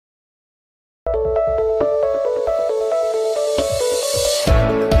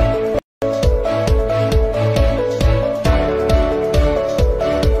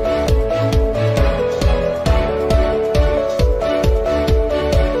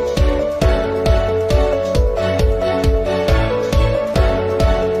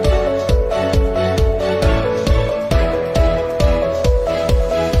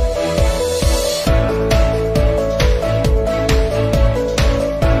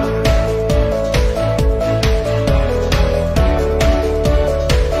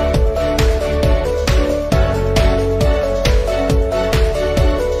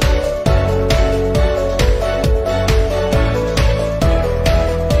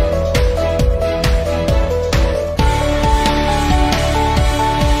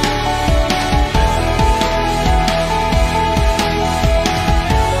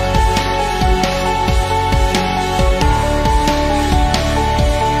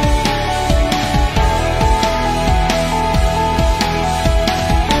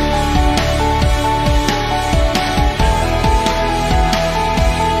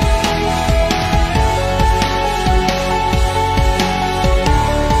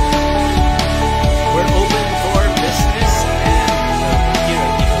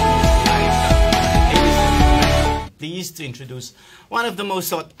introduce one of the most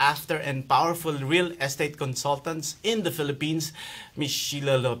sought after and powerful real estate consultants in the Philippines, Ms.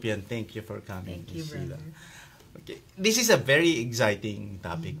 Shiela Lobien. Thank you for coming. Thank you, brother. Okay. This is a very exciting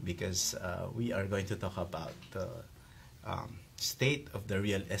topic because we are going to talk about the state of the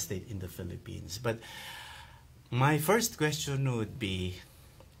real estate in the Philippines. But my first question would be,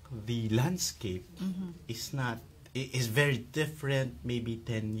 the landscape is very different maybe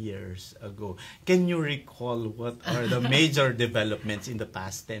 10 years ago. Can you recall what are the major developments in the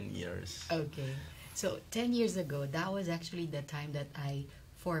past 10 years? Okay. So 10 years ago, that was actually the time that I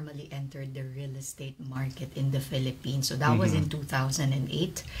formally entered the real estate market in the Philippines. So that was in 2008.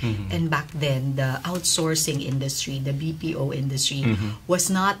 And back then, the outsourcing industry, the BPO industry,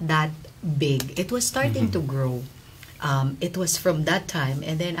 was not that big. It was starting to grow. It was from that time,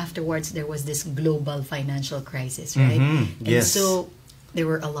 and then afterwards there was this global financial crisis, right? And so there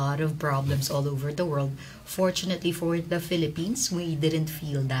were a lot of problems all over the world. Fortunately for the Philippines, we didn't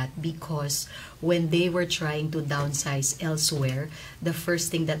feel that, because when they were trying to downsize elsewhere, the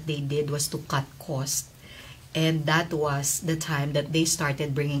first thing that they did was to cut costs. And that was the time that they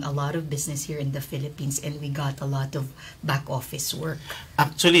started bringing a lot of business here in the Philippines, and we got a lot of back office work.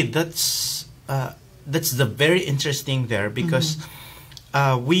 Actually, that's the very interesting there, because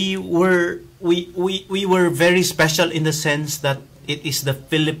we were very special in the sense that it is the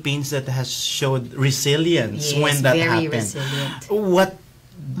Philippines that has showed resilience when that happened. Resilient.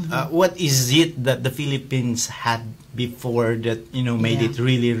 What is it that the Philippines had before that made it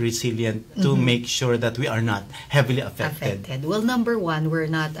really resilient to make sure that we are not heavily affected? Well, number one, we're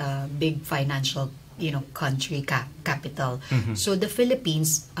not a big financial country capital. So the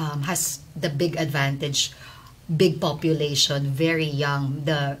Philippines has the big advantage, big population, very young.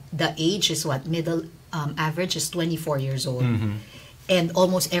 The age is what? Middle average is 24 years old. And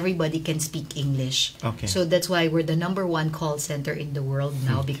almost everybody can speak English. Okay. So that's why we're the number one call center in the world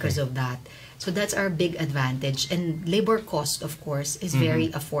now because of that. So that's our big advantage. And labor cost, of course, is very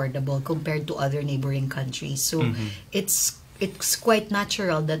affordable compared to other neighboring countries. So it's quite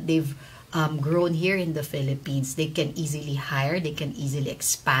natural that they've grown here in the Philippines. They can easily hire, they can easily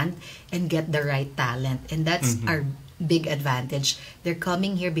expand and get the right talent. And that's our big advantage. They're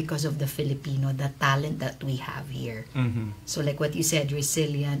coming here because of the Filipino, the talent that we have here. So like what you said,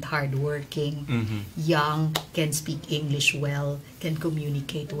 resilient, hardworking, young, can speak English well, can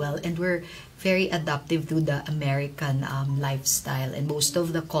communicate well, and we're very adaptive to the American lifestyle. And most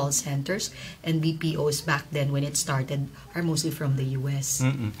of the call centers and BPOs back then when it started are mostly from the US.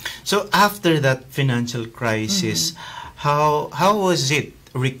 So after that financial crisis, how was it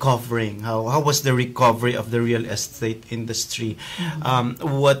recovering? How was the recovery of the real estate industry?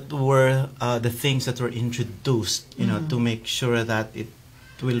 What were the things that were introduced, to make sure that it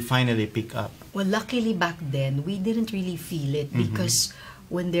will finally pick up? Well, luckily back then we didn't really feel it because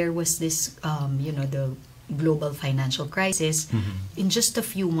when there was this, the global financial crisis, in just a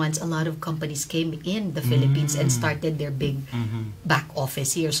few months, a lot of companies came in the Philippines and started their big back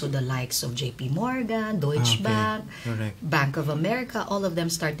office here. So the likes of JP Morgan, Deutsche Bank, Bank of America, all of them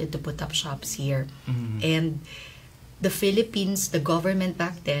started to put up shops here. And the Philippines, the government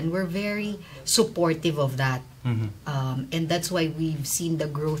back then, were very supportive of that. And that's why we've seen the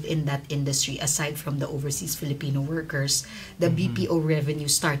growth in that industry. Aside from the overseas Filipino workers, the BPO revenue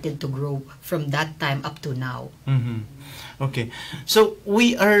started to grow from that time up to now. Okay, so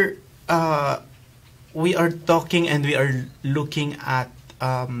we are talking and we are looking at,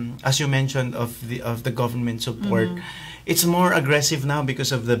 as you mentioned, of the government support. It's more aggressive now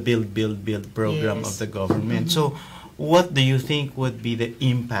because of the build program of the government. So what do you think would be the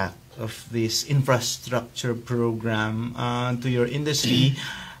impact of this infrastructure program to your industry?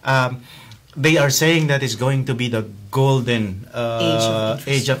 They are saying that it's going to be the golden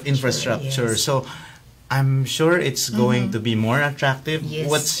age of infrastructure. So I'm sure it's going to be more attractive.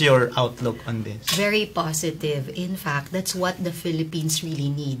 What's your outlook on this? Very positive. In fact, that's what the Philippines really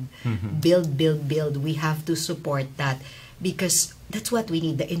need. Build. We have to support that because that's what we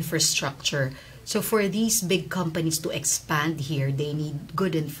need, the infrastructure. So for these big companies to expand here, they need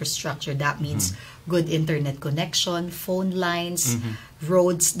good infrastructure. That means good internet connection, phone lines,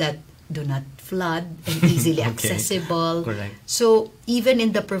 roads that do not flood and easily accessible. Correct. So even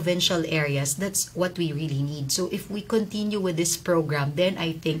in the provincial areas, that's what we really need. So if we continue with this program, then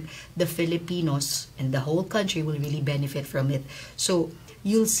I think the Filipinos and the whole country will really benefit from it. So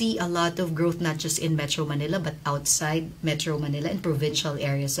you'll see a lot of growth, not just in Metro Manila, but outside Metro Manila and provincial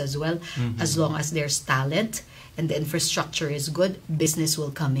areas as well. As long as there's talent and the infrastructure is good, business will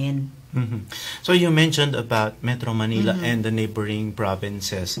come in. So you mentioned about Metro Manila and the neighboring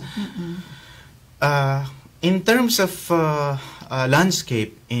provinces. in terms of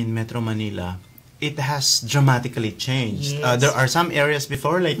landscape in Metro Manila, it has dramatically changed. Yes. There are some areas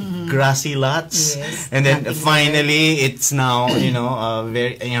before like grassy lots, Yes, and then nothing finally it's now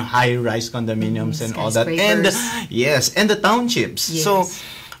very high-rise condominiums and all that, and Skyscrapers. yes, and the townships. Yes. So,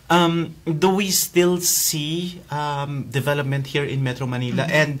 do we still see development here in Metro Manila?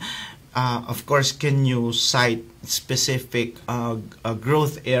 And of course, can you cite specific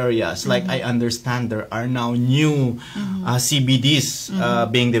growth areas? Like I understand there are now new CBDs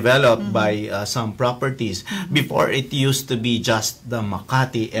being developed by some properties. Before, it used to be just the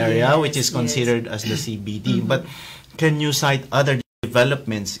Makati area, which is Yes, considered as the CBD. But can you cite other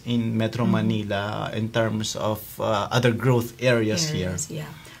developments in Metro Manila in terms of other growth areas here? Yeah.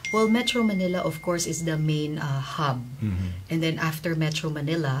 Well, Metro Manila, of course, is the main hub. And then after Metro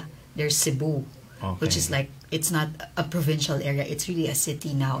Manila, there's Cebu, which is like, it's not a provincial area, it's really a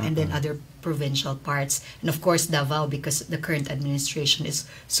city now, and then other provincial parts, and of course Davao, because the current administration is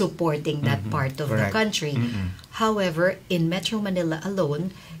supporting that part of the country. However, in Metro Manila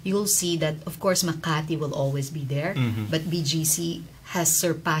alone, you'll see that of course Makati will always be there, but BGC has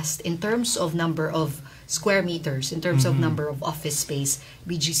surpassed in terms of number of square meters, in terms of number of office space.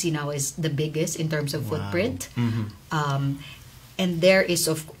 BGC now is the biggest in terms of footprint. And there is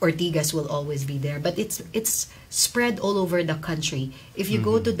of Ortigas will always be there, but it's spread all over the country. If you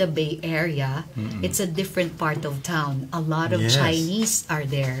go to the Bay Area, it's a different part of town. A lot of Chinese are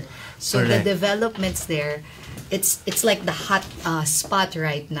there, so the developments there, it's like the hot spot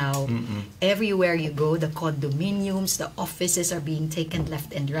right now. Everywhere you go, the condominiums, the offices are being taken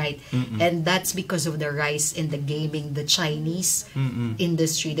left and right, and that's because of the rise in the gaming, the Chinese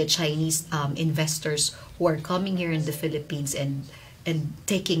industry, the Chinese investors who are coming here in the Philippines and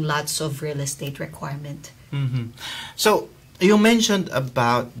taking lots of real estate requirement. So you mentioned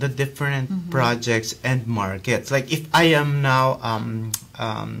about the different projects and markets. Like if I am now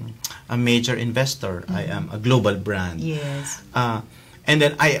a major investor, I am a global brand. Yes. And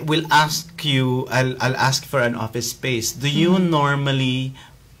then I will ask you, I'll ask for an office space. Do you normally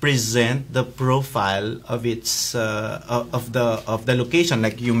present the profile of its of the location,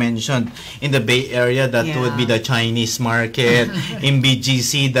 like you mentioned in the Bay Area, that would be the Chinese market. In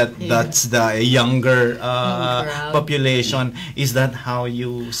BGC, that's the younger population. Is that how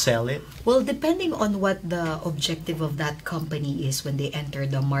you sell it? Well, depending on what the objective of that company is when they enter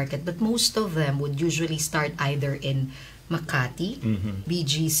the market, but most of them would usually start either in Makati,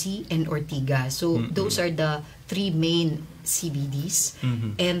 BGC, and Ortigas. So those are the three main CBDs.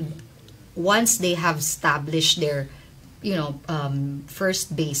 And once they have established their,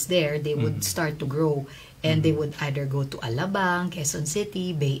 first base there, they would start to grow. And they would either go to Alabang, Quezon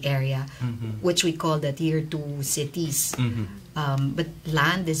City, Bay Area, which we call the Tier 2 cities. But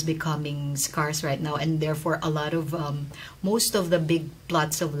land is becoming scarce right now, and therefore a lot of most of the big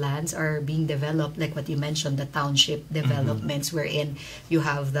plots of lands are being developed, like what you mentioned, the township developments, wherein you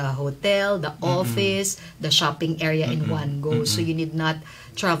have the hotel, the office, the shopping area in one go. So you need not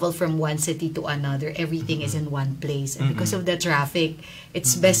travel from one city to another. Everything is in one place, and because of the traffic,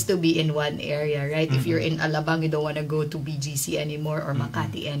 it's best to be in one area, right? If you're in Alabang, you don't want to go to BGC anymore or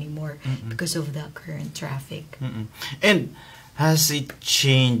Makati anymore because of the current traffic. And has it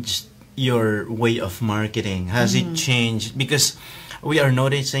changed your way of marketing? Has it changed? Because we are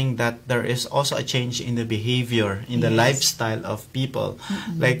noticing that there is also a change in the behavior, in the lifestyle of people.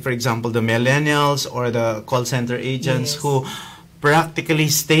 Like, for example, the millennials or the call center agents who practically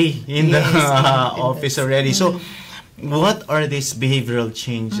stay in the office already. So, what are these behavioral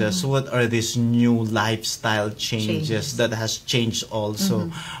changes? What are these new lifestyle changes that has changed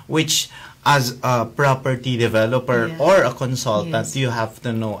also? Which, as a property developer or a consultant, you have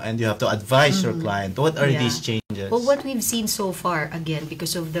to know and you have to advise your client. What are these changes? Well, what we've seen so far, again,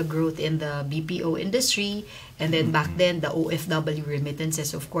 because of the growth in the BPO industry, and then back then, the OFW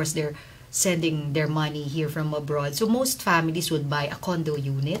remittances, of course, they're sending their money here from abroad. So most families would buy a condo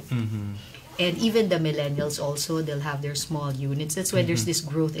unit. And even the millennials also, they'll have their small units. That's why there's this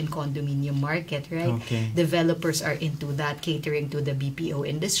growth in condominium market, right? Developers are into that, catering to the BPO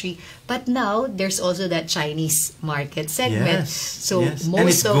industry. But now, there's also that Chinese market segment. So most and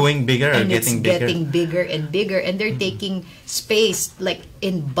it's going bigger, and getting it's getting bigger and bigger. And they're taking space, like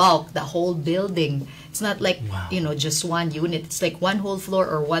in bulk, the whole building. It's not like, just one unit. It's like one whole floor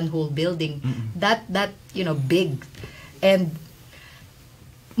or one whole building. That big. And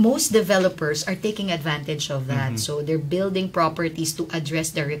most developers are taking advantage of that. So they're building properties to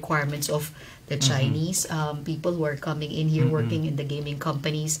address the requirements of the Chinese people who are coming in here working in the gaming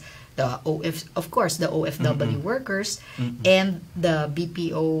companies, of course, the OFW workers, and the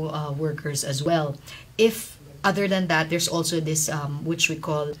BPO workers as well. if other than that, there's also this which we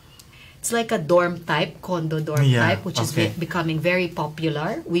call, it's like a dorm type, condo dorm type, which is becoming very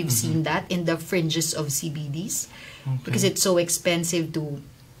popular. We've seen that in the fringes of CBDs because it's so expensive to,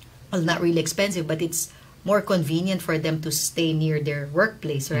 well, not really expensive, but it's more convenient for them to stay near their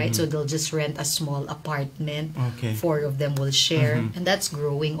workplace, right? So they'll just rent a small apartment. 4 of them will share, and that's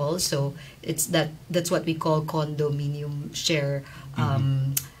growing also. It's that's what we call condominium share,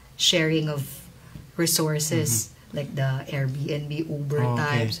 sharing of resources, like the Airbnb, Uber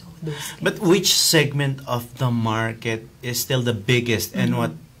types. But which segment of the market is still the biggest, and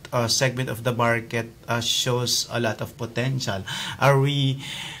what segment of the market shows a lot of potential? Are we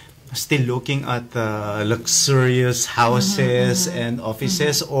still looking at luxurious houses and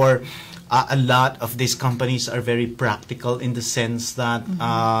offices, or a lot of these companies are very practical in the sense that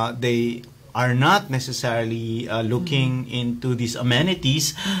they are not necessarily looking into these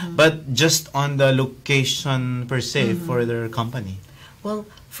amenities, but just on the location per se for their company? Well,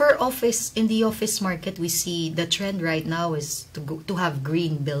 for office, in the office market, we see the trend right now is to have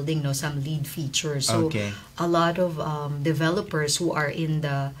green building, some LEED features. So a lot of developers who are in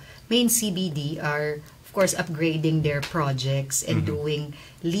the main CBD are, of course, upgrading their projects and doing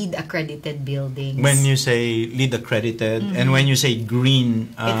LEED accredited buildings. When you say LEED accredited, and when you say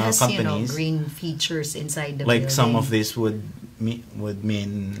green it has, companies, green features inside the like building. some of this would mean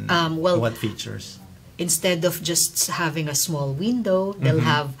what features? Instead of just having a small window, they'll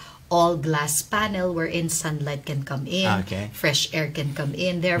have all glass panel wherein sunlight can come in, fresh air can come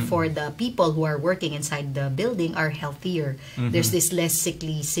in. Therefore, the people who are working inside the building are healthier. There's this less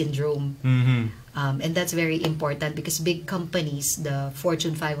sickly syndrome. And that's very important because big companies, the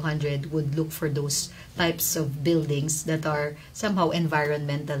Fortune 500, would look for those types of buildings that are somehow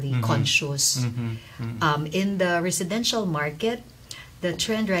environmentally conscious. In the residential market, the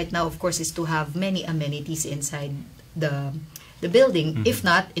trend right now, of course, is to have many amenities inside the building. If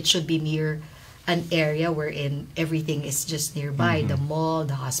not, it should be near an area wherein everything is just nearby. The mall,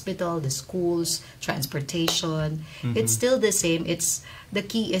 the hospital, the schools, transportation. It's still the same. The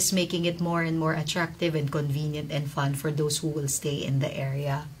key is making it more and more attractive and convenient and fun for those who will stay in the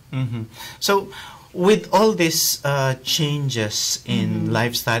area. So with all these changes in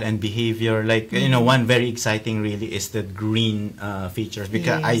lifestyle and behavior, like one very exciting really is the green features,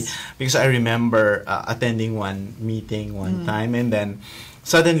 because I remember attending one meeting one time, and then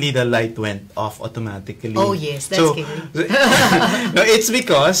suddenly the light went off automatically. Oh yes, that's scary. No, it's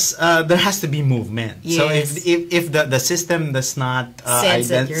because there has to be movement. So if the system does not sense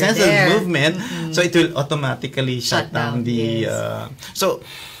the movement, so it will automatically shut down the. So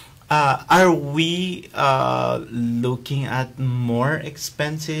are we looking at more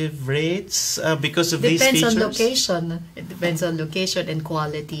expensive rates because of these features? Depends on location. It depends on location and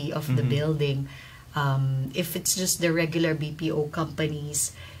quality of the building. If it's just the regular BPO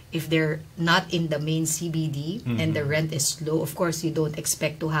companies, if they're not in the main CBD and the rent is low, of course you don't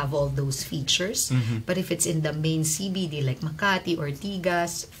expect to have all those features. But if it's in the main CBD like Makati,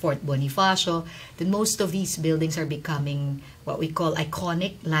 Ortigas, Fort Bonifacio, then most of these buildings are becoming what we call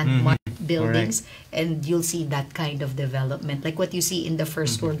iconic landmark buildings. And you'll see that kind of development, like what you see in the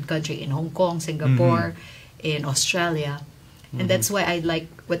first world country, in Hong Kong, Singapore, in Australia. And that's why I like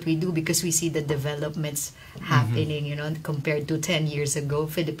what we do, because we see the developments happening, compared to 10 years ago.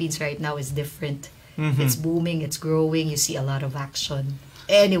 Philippines right now is different. It's booming, it's growing. You see a lot of action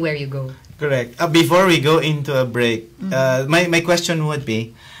anywhere you go. Correct. Before we go into a break, my question would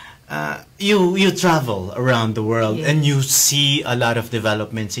be, you travel around the world and you see a lot of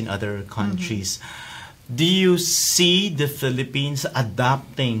developments in other countries. Do you see the Philippines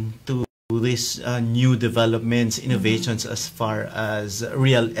adapting to these new developments, innovations as far as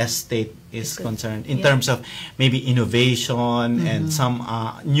real estate is concerned, in terms of maybe innovation and some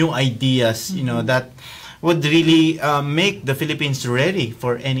new ideas, that would really make the Philippines ready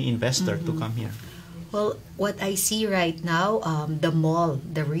for any investor to come here? Well, what I see right now, the mall,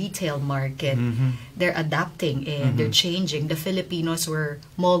 the retail market, they're adapting and they're changing. The Filipinos were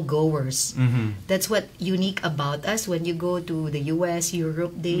mall goers. That's what unique about us. When you go to the US,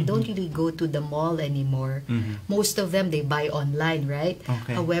 Europe, they don't really go to the mall anymore. Most of them, they buy online, right?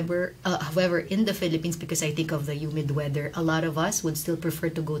 However, in the Philippines, because I think of the humid weather, a lot of us would still prefer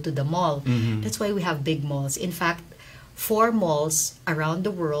to go to the mall. That's why we have big malls. In fact, 4 malls around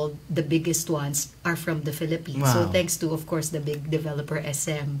the world, the biggest ones, are from the Philippines. So thanks to, of course, the big developer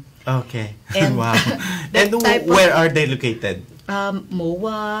SM. Okay. And wow. And where are they located?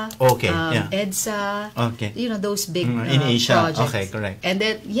 MOA, EDSA, those big in Asia. projects. Okay, correct. And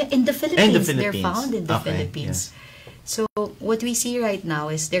then, in the Philippines, they're found in the Philippines. So what we see right now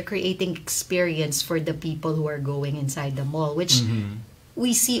is they're creating experience for the people who are going inside the mall, which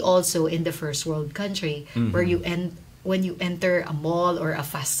we see also in the first world country, where when you enter a mall or a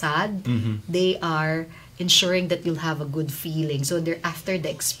facade, they are ensuring that you'll have a good feeling. So they're after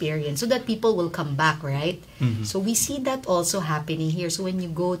the experience so that people will come back, right? So we see that also happening here. So when you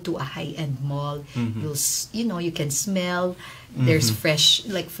go to a high-end mall, you can smell, there's fresh,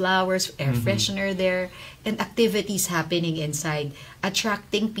 like flowers, air freshener there, and activities happening inside,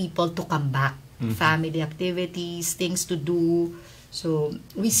 attracting people to come back. Family activities, things to do. So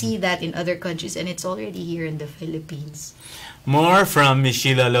we see that in other countries, and it's already here in the Philippines. More from Ms.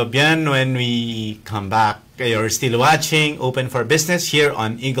 Shiela Lobien when we come back. You're still watching Open for Business here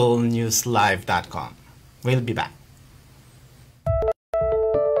on EagleNewsLive.com. We'll be back.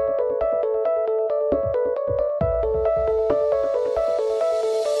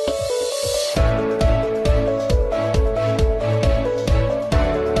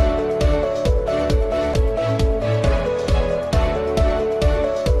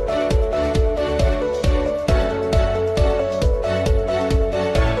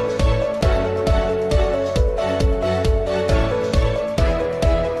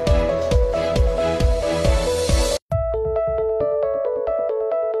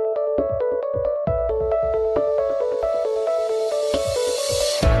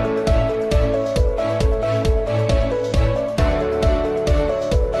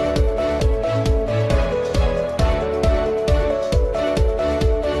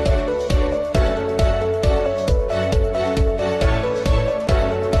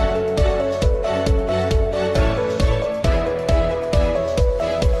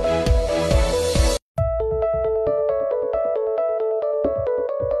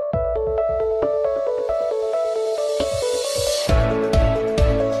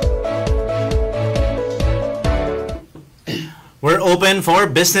 We're open for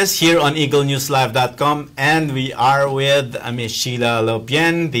business here on EagleNewsLive.com, and we are with Ms. Shiela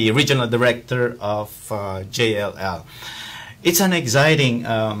Lobien, the Regional Director of JLL. It's an exciting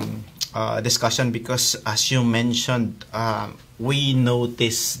discussion because, as you mentioned, we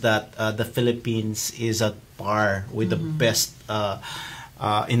notice that the Philippines is at par with the best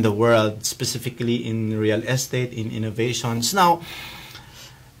in the world, specifically in real estate, in innovations. Now,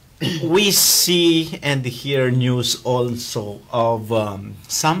 we see and hear news also of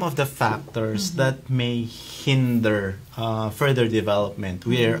some of the factors that may hinder further development.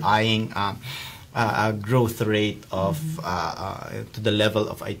 We are eyeing a growth rate of to the level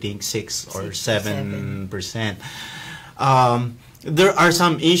of, I think, 6 or 7%. There are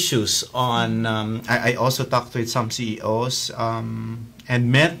some issues on. I also talked with some CEOs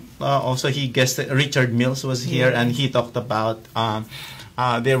and met. Also, he guested. Richard Mills was here, and he talked about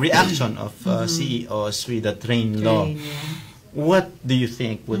the reaction of CEOs with the train law. What do you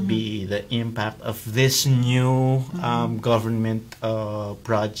think would be the impact of this new government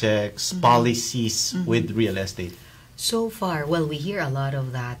projects, policies with real estate? So far, well, we hear a lot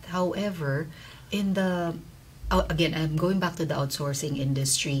of that. However, in the again, I'm going back to the outsourcing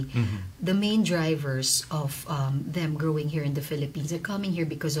industry. The main drivers of them growing here in the Philippines are coming here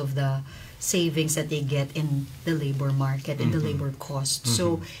because of the savings that they get in the labor market and the labor cost.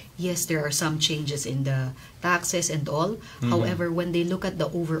 So yes, there are some changes in the taxes and all. However, when they look at the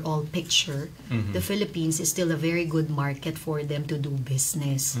overall picture, the Philippines is still a very good market for them to do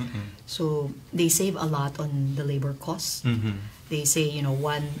business. So they save a lot on the labor costs. They say, you know,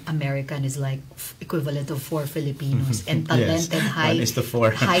 one American is like equivalent of 4 Filipinos, and talented, yes.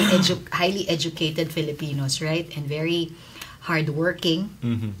 highly educated Filipinos, right? And very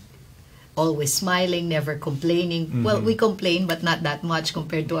hardworking. Always smiling, never complaining. Well, we complain, but not that much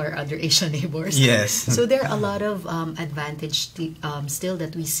compared to our other Asian neighbors. Yes. So there are a lot of advantage still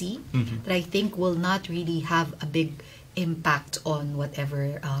that we see that I think will not really have a big impact on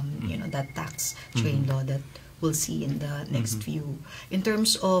whatever you know, that tax train law that we'll see in the next few. In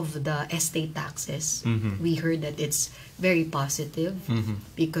terms of the estate taxes, we heard that it's very positive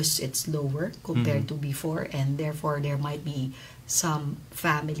because it's lower compared to before, and therefore there might be some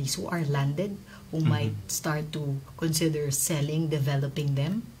families who are landed who might start to consider selling, developing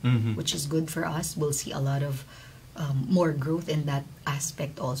them, which is good for us. We'll see a lot of more growth in that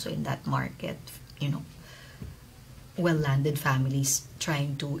aspect also in that market, you know, well-landed families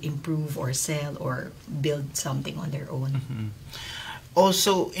trying to improve or sell or build something on their own.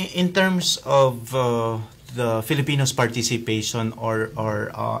 Also, in terms of the Filipinos' participation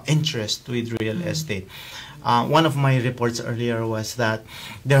or interest with real estate. One of my reports earlier was that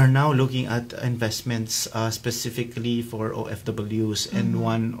they are now looking at investments specifically for OFWs, and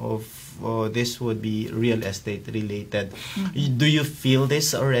one of this would be real estate related. Do you feel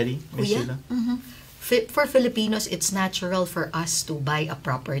this already, Ms. Sheila? For Filipinos, it's natural for us to buy a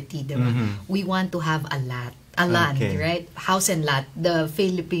property. We want to have a land, right? House and lot, the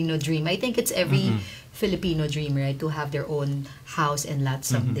Filipino dream. I think it's every Filipino dream, right, to have their own house and lot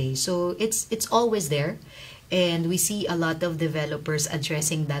someday. So it's always there, and we see a lot of developers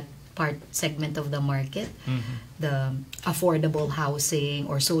addressing that segment of the market, the affordable housing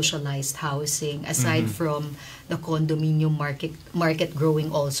or socialized housing, aside from the condominium market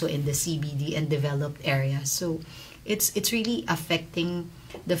growing also in the CBD and developed areas. So it's really affecting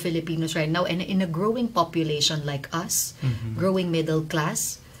the Filipinos right now, and in a growing population like us, growing middle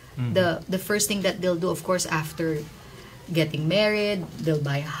class, the first thing that they'll do, of course, after getting married, they'll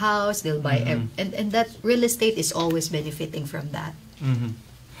buy a house, they'll buy and that real estate is always benefiting from that.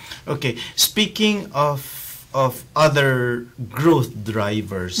 Okay, speaking of other growth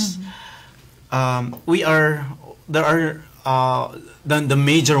drivers, there are the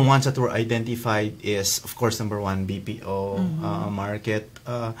major ones that were identified is, of course, number one, BPO market.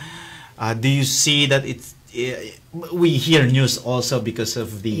 Do you see that we hear news also because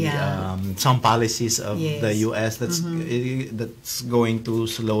of the some policies of the U.S. that's going to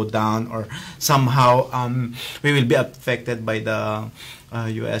slow down, or somehow we will be affected by the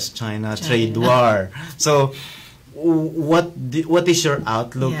U.S.-China trade war. So what is your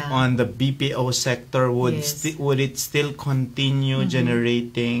outlook on the BPO sector? Would it still continue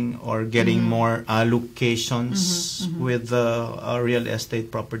generating or getting more locations with real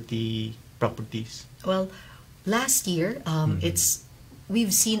estate properties? Well, last year,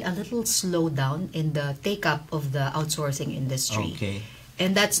 we've seen a little slowdown in the take-up of the outsourcing industry.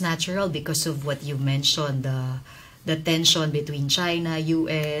 And that's natural because of what you mentioned, the tension between China,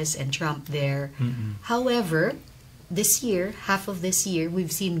 US, and Trump there. However, this year, half of this year,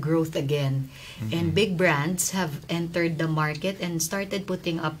 we've seen growth again. And big brands have entered the market and started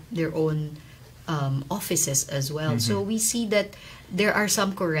putting up their own offices as well. So we see that there are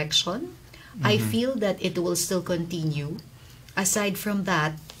some correction. I feel that it will still continue. Aside from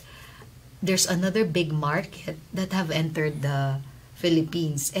that, there's another big market that have entered the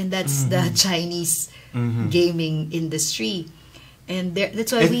Philippines, and that's the Chinese gaming industry. And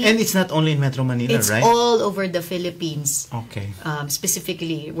that's why and it's not only in Metro Manila, it's right? It's all over the Philippines. Okay.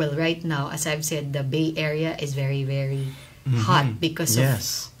 Specifically, well, right now, as I've said, the Bay Area is very, very hot because of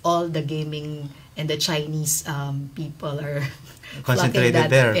all the gaming, and the Chinese people are concentrated that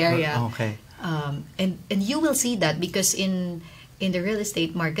there. Area. Okay. And you will see that because in the real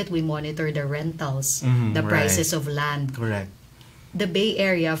estate market, we monitor the rentals, the prices of land. Correct. The Bay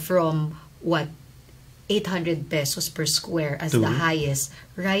Area from 800 pesos per square as the highest.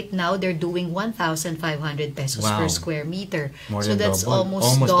 Right now, they're doing 1,500 pesos per square meter. So that's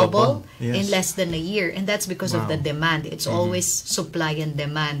almost double in less than a year. And that's because of the demand. It's always supply and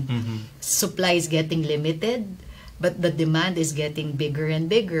demand. Supply is getting limited, but the demand is getting bigger and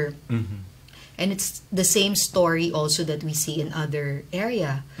bigger. And it's the same story also that we see in other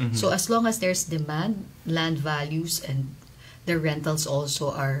area. So as long as there's demand, land values and the rentals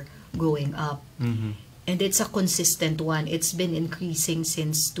also are going up. And it's a consistent one. It's been increasing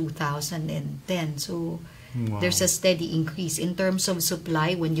since 2010. So there's a steady increase. In terms of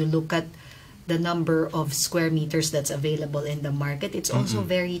supply, when you look at the number of square meters that's available in the market, it's also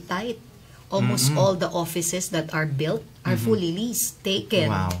very tight. Almost all the offices that are built are fully leased,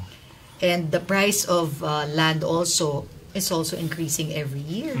 taken. And the price of land also is also increasing every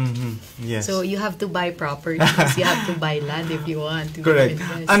year. Yes. So you have to buy properties, you have to buy land if you want to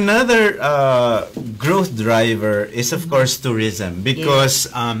invest. Another growth driver is, of course, tourism. Because,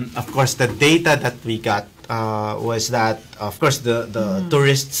 of course, the data that we got was that, of course, the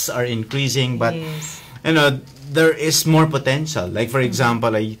tourists are increasing, but, you know, there is more potential. Like, for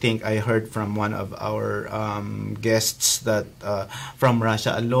example, I think I heard from one of our guests that from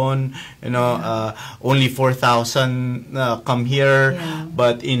Russia alone, you know, only 4,000 come here,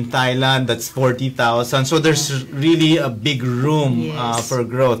 but in Thailand, that's 40,000. So there's really a big room for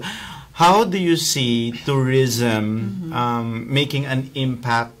growth. How do you see tourism making an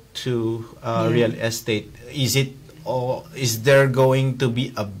impact to real estate? Is it or is there going to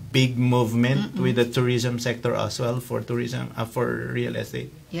be a big movement with the tourism sector as well for tourism, for real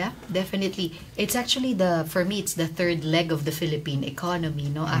estate? Yeah, definitely. It's actually for me, it's the third leg of the Philippine economy.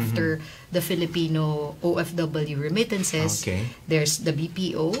 No, after the Filipino OFW remittances, there's the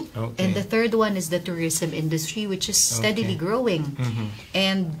BPO, and the third one is the tourism industry, which is steadily growing.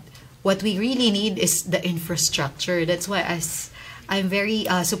 And what we really need is the infrastructure. That's why I'm very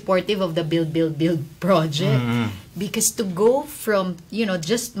supportive of the Build project, because to go from, you know,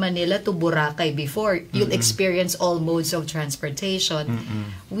 just Manila to Boracay before, you'll experience all modes of transportation.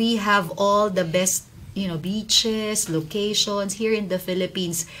 We have all the best, you know, beaches, locations here in the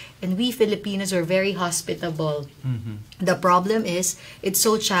Philippines, and we Filipinos are very hospitable. The problem is it's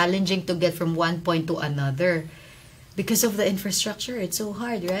so challenging to get from one point to another. Because of the infrastructure, it's so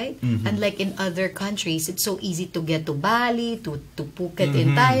hard, right? Unlike in other countries, it's so easy to get to Bali, to Phuket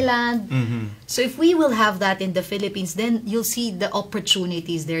in Thailand. So if we will have that in the Philippines, then you'll see the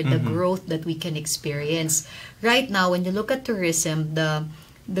opportunities there, the growth that we can experience. Right now, when you look at tourism,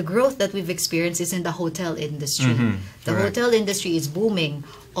 the growth that we've experienced is in the hotel industry. The hotel industry is booming.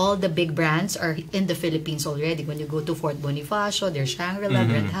 All the big brands are in the Philippines already. When you go to Fort Bonifacio, there's Shangri-La,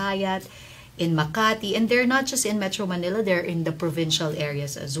 Grand Hyatt, in Makati, and they're not just in Metro Manila, they're in the provincial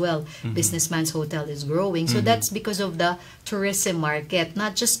areas as well. Businessman's Hotel is growing. So that's because of the tourism market,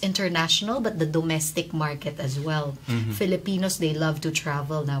 not just international, but the domestic market as well. Filipinos, they love to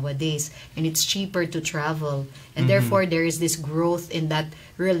travel nowadays, and it's cheaper to travel. And therefore, there is this growth in that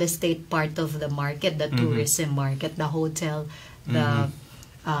real estate part of the market, the tourism market, the hotel, the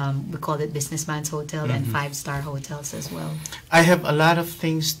we call it Businessman's Hotel and 5-star hotels as well. I have a lot of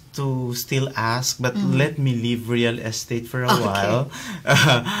things to still ask, but let me leave real estate for a while.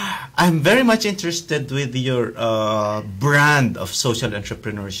 I'm very much interested with your brand of social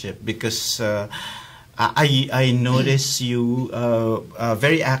entrepreneurship, because I notice you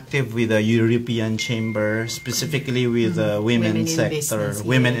very active with the European Chamber, specifically with the women sector,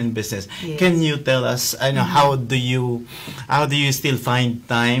 women in business. Can you tell us, I know, how do you still find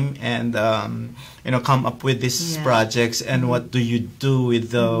time and you know, come up with these projects, and what do you do with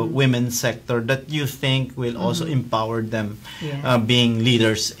the women sector that you think will also empower them being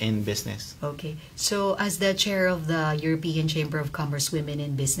leaders in business? Okay, so as the chair of the European Chamber of Commerce Women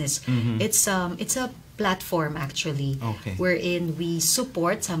in Business, it's a platform actually, wherein we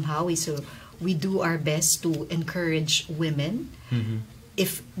support somehow, we do our best to encourage women,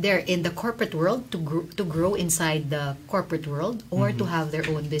 if they're in the corporate world, to grow inside the corporate world, or to have their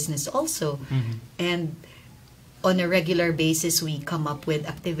own business also. And on a regular basis, we come up with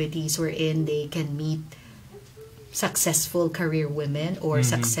activities wherein they can meet successful career women or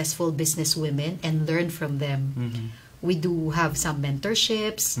successful business women and learn from them. We do have some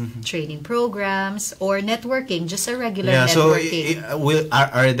mentorships, training programs, or networking, just a regular networking. So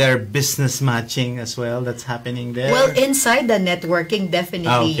are there business matching as well that's happening there? Well, inside the networking,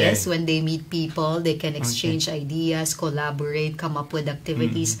 definitely, yes. When they meet people, they can exchange ideas, collaborate, come up with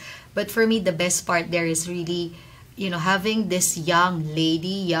activities. But for me, the best part there is really, you know, having this young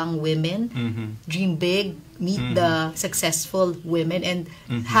women dream big, meet the successful women, and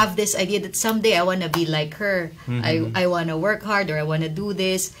have this idea that someday I want to be like her. I want to work hard, or I want to do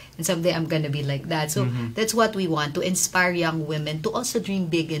this, and someday I'm going to be like that. So that's what we want, to inspire young women to also dream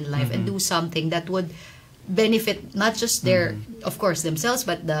big in life and do something that would benefit not just their, of course, themselves,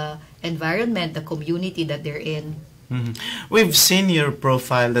 but the environment, the community that they're in. We've seen your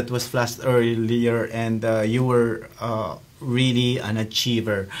profile that was flashed earlier, and you were really an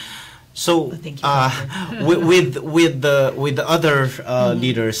achiever. So with the other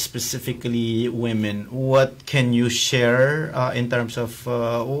leaders, specifically women, what can you share in terms of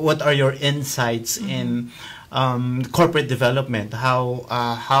what are your insights in corporate development?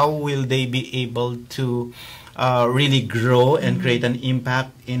 How will they be able to really grow and create an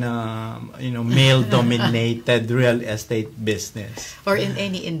impact in a male-dominated real estate business, or in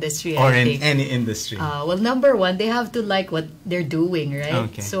any industry, any industry? Well, number one, they have to like what they're doing,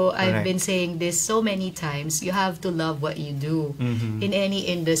 right? So I've been saying this so many times. You have to love what you do in any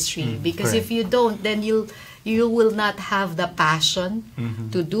industry, because if you don't, then you will not have the passion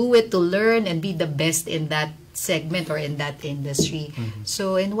to do it, to learn and be the best in that segment or in that industry.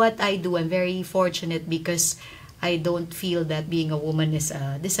 So in what I do, I'm very fortunate, because I don't feel that being a woman is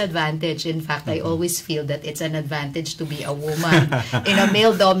a disadvantage. In fact, I always feel that it's an advantage to be a woman in a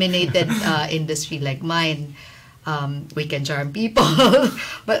male-dominated industry like mine. We can charm people.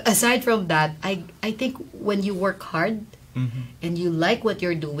 But aside from that, I think when you work hard, and you like what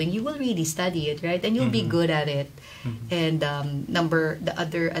you're doing, you will really study it, right? And you'll be good at it. And the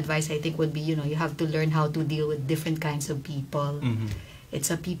other advice I think would be, you know, you have to learn how to deal with different kinds of people. It's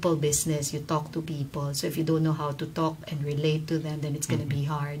a people business. You talk to people. So if you don't know how to talk and relate to them, then it's going to be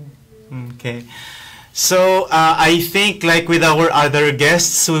hard. Okay. So I think, like with our other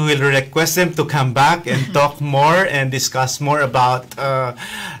guests, we will request them to come back and talk more and discuss more about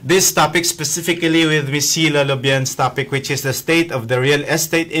this topic, specifically with Ms. Shiela Lobien's topic, which is the state of the real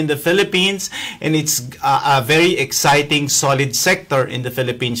estate in the Philippines. And it's a very exciting, solid sector in the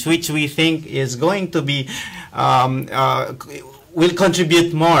Philippines, which we think is going to be will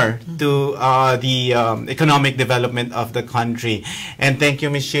contribute more to the economic development of the country. And thank you,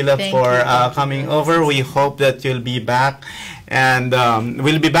 Ms. Shiela, for coming over. We hope that you'll be back. And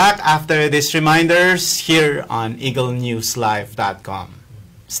we'll be back after these reminders here on EagleNewsLive.com.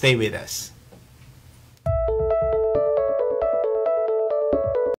 Stay with us.